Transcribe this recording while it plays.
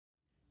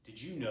Did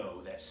you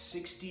know that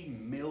 60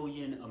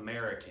 million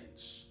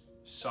Americans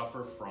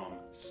suffer from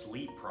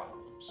sleep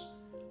problems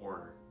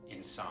or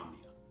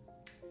insomnia?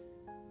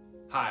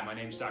 Hi, my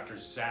name is Dr.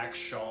 Zach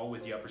Shaw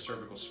with the Upper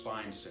Cervical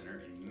Spine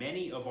Center, and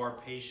many of our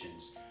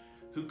patients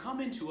who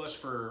come into us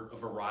for a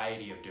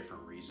variety of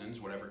different reasons,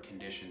 whatever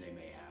condition they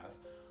may have,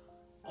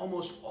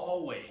 almost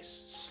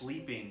always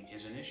sleeping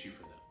is an issue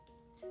for them.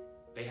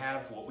 They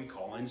have what we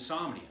call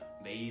insomnia.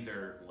 They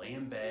either lay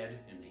in bed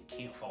and they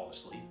can't fall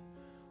asleep,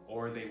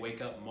 or they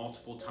wake up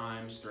multiple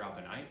times throughout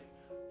the night,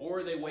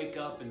 or they wake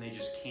up and they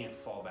just can't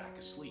fall back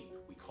asleep.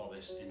 We call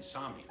this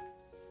insomnia.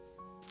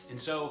 And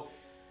so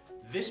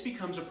this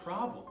becomes a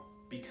problem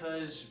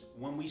because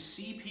when we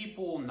see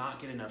people not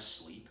get enough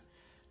sleep,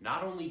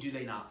 not only do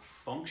they not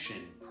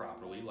function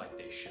properly like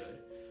they should,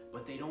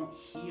 but they don't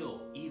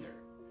heal either.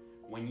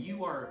 When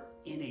you are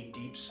in a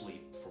deep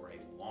sleep for a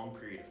long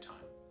period of time,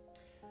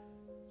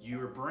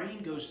 your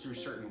brain goes through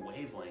certain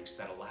wavelengths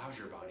that allows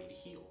your body to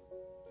heal.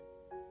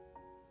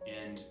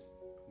 And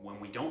when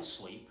we don't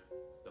sleep,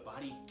 the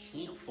body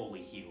can't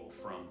fully heal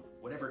from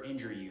whatever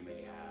injury you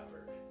may have,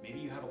 or maybe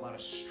you have a lot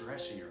of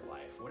stress in your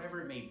life,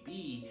 whatever it may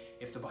be.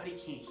 If the body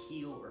can't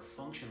heal or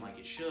function like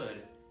it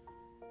should,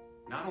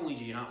 not only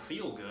do you not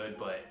feel good,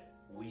 but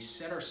we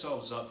set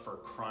ourselves up for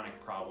chronic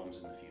problems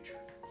in the future.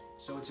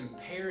 So it's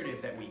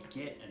imperative that we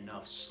get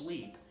enough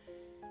sleep,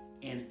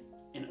 and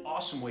an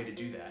awesome way to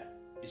do that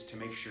is to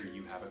make sure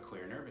you have a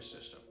clear nervous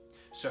system.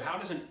 So how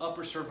does an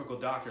upper cervical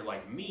doctor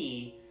like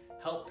me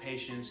help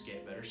patients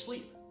get better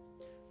sleep?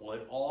 Well,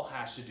 it all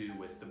has to do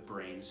with the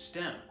brain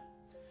stem.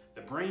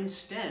 The brain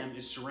stem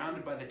is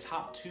surrounded by the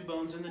top two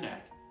bones in the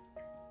neck,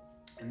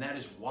 and that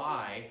is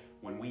why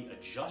when we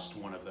adjust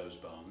one of those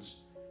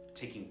bones,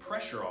 taking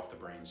pressure off the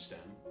brain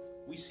stem,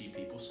 we see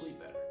people sleep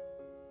better.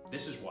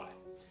 This is why.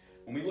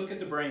 When we look at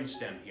the brain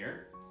stem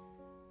here,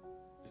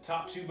 the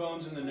top two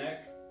bones in the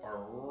neck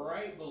are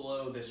right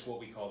below this, what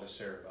we call the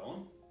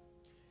cerebellum,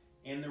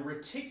 and the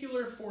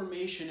reticular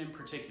formation in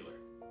particular.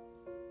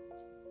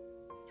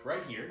 It's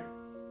right here.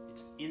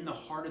 It's in the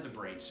heart of the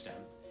brain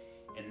stem,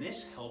 and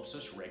this helps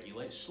us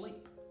regulate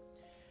sleep.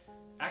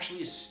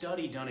 Actually, a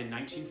study done in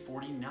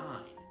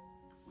 1949,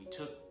 we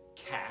took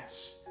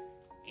cats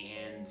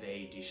and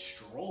they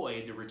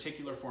destroyed the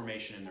reticular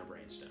formation in their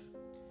brainstem.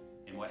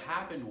 And what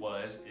happened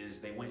is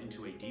they went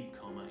into a deep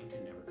coma and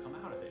could never come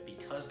out of it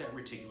because that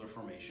reticular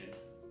formation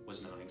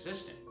was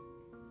non-existent.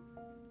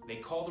 They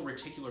call the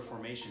reticular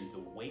formation the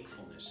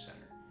wakefulness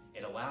center.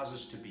 It allows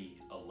us to be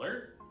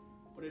alert,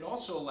 but it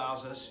also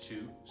allows us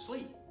to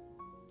sleep.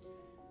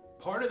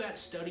 Part of that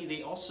study,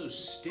 they also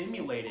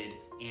stimulated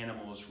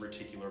animals'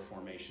 reticular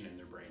formation in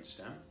their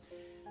brainstem.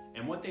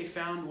 And what they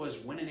found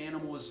was when an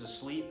animal was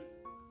asleep,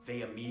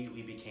 they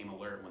immediately became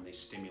alert when they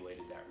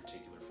stimulated that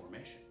reticular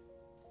formation.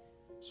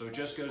 So it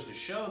just goes to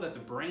show that the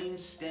brain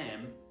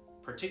stem,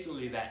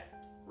 particularly that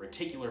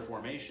reticular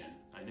formation,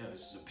 I know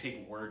this is a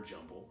big word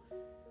jumble,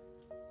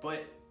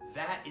 but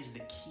that is the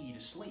key to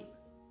sleep.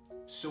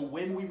 So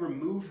when we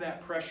remove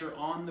that pressure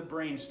on the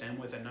brainstem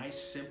with a nice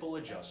simple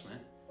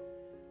adjustment,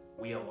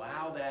 we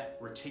allow that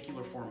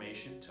reticular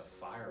formation to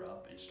fire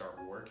up and start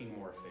working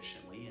more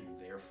efficiently, and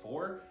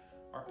therefore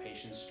our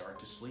patients start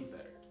to sleep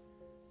better.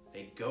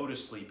 They go to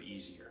sleep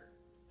easier.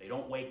 They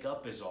don't wake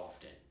up as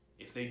often.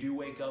 If they do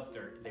wake up,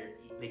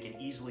 they can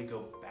easily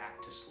go back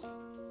to sleep,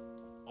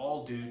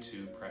 all due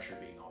to pressure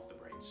being off the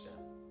brainstem.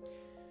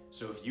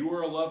 So if you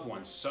or a loved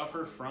one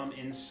suffer from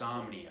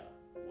insomnia,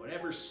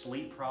 whatever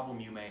sleep problem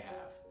you may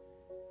have,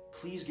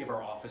 please give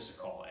our office a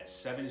call at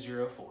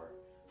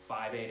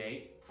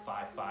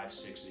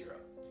 704-588-5560.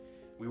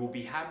 We will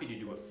be happy to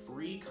do a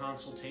free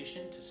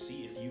consultation to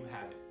see if you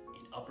have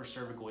an upper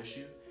cervical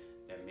issue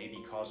that may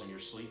be causing your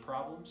sleep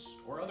problems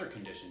or other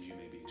conditions you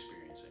may be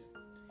experiencing.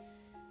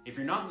 If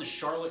you're not in the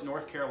Charlotte,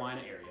 North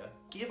Carolina area,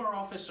 give our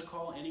office a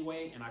call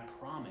anyway, and I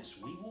promise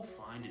we will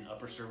find an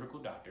upper cervical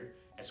doctor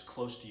as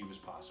close to you as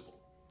possible.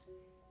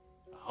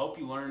 I hope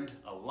you learned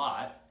a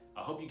lot.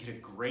 I hope you get a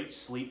great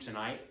sleep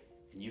tonight,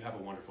 and you have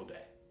a wonderful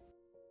day.